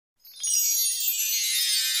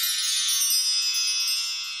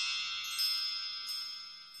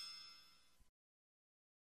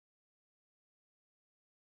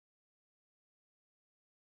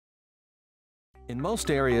In most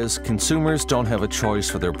areas, consumers don't have a choice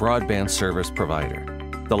for their broadband service provider.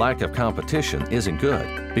 The lack of competition isn't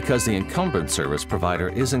good because the incumbent service provider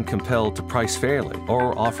isn't compelled to price fairly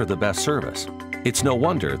or offer the best service. It's no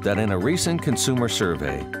wonder that in a recent consumer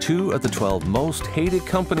survey, 2 of the 12 most hated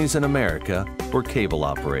companies in America were cable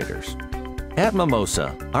operators. At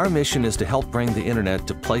Mimosa, our mission is to help bring the internet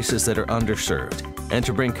to places that are underserved and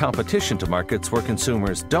to bring competition to markets where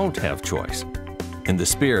consumers don't have choice. In the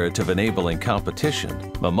spirit of enabling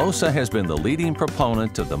competition, Mimosa has been the leading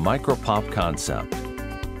proponent of the MicroPoP concept.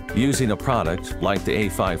 Using a product like the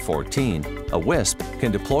A5-14, a WISP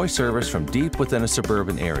can deploy service from deep within a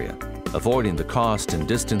suburban area, avoiding the cost and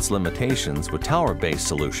distance limitations with tower-based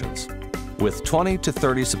solutions. With 20 to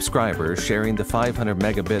 30 subscribers sharing the 500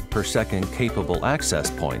 megabit per second capable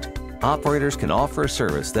access point, operators can offer a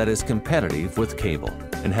service that is competitive with cable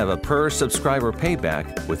and have a per-subscriber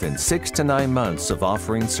payback within 6 to 9 months of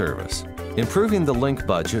offering service. Improving the link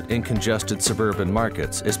budget in congested suburban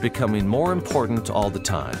markets is becoming more important all the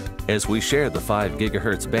time as we share the 5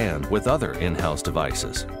 GHz band with other in-house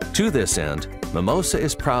devices. To this end, Mimosa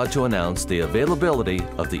is proud to announce the availability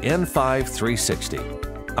of the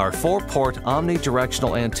N5-360. Our 4-port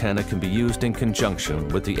omnidirectional antenna can be used in conjunction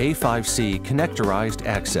with the A5c connectorized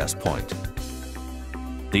access point.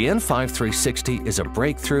 The N5-360 is a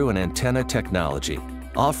breakthrough in antenna technology,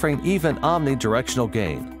 offering even omnidirectional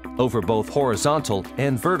gain over both horizontal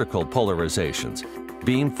and vertical polarizations.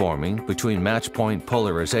 Beamforming between match point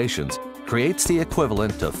polarizations creates the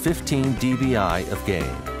equivalent of 15 dBi of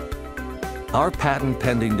gain. Our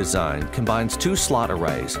patent-pending design combines 2 slot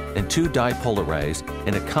arrays and 2 dipole arrays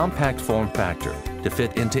in a compact form factor to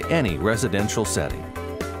fit into any residential setting.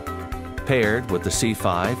 Paired with the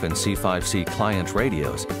C5 and C5c client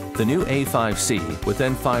radios, the new A5c with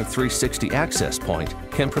N5-360 access point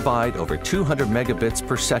can provide over 200 megabits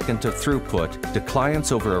per second of throughput to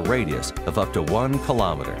clients over a radius of up to 1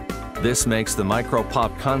 kilometer. This makes the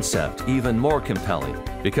MicroPoP concept even more compelling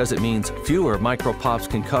because it means fewer MicroPops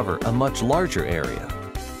can cover a much larger area.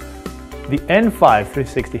 The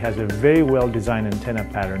N5-360 has a very well-designed antenna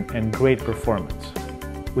pattern and great performance.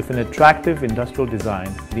 With an attractive industrial design,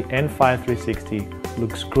 the N5-360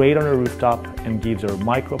 looks great on a rooftop and gives our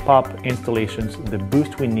MicroPoP installations the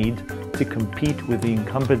boost we need to compete with the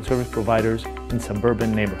incumbent service providers in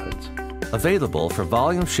suburban neighborhoods. Available for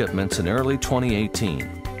volume shipments in early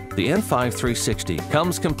 2018, the N5-360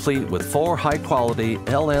 comes complete with 4 high-quality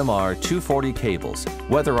LMR 240 cables,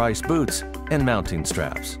 weatherized boots, and mounting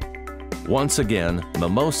straps. Once again,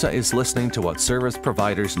 Mimosa is listening to what service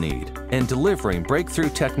providers need and delivering breakthrough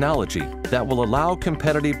technology that will allow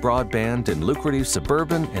competitive broadband in lucrative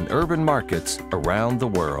suburban and urban markets around the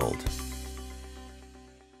world.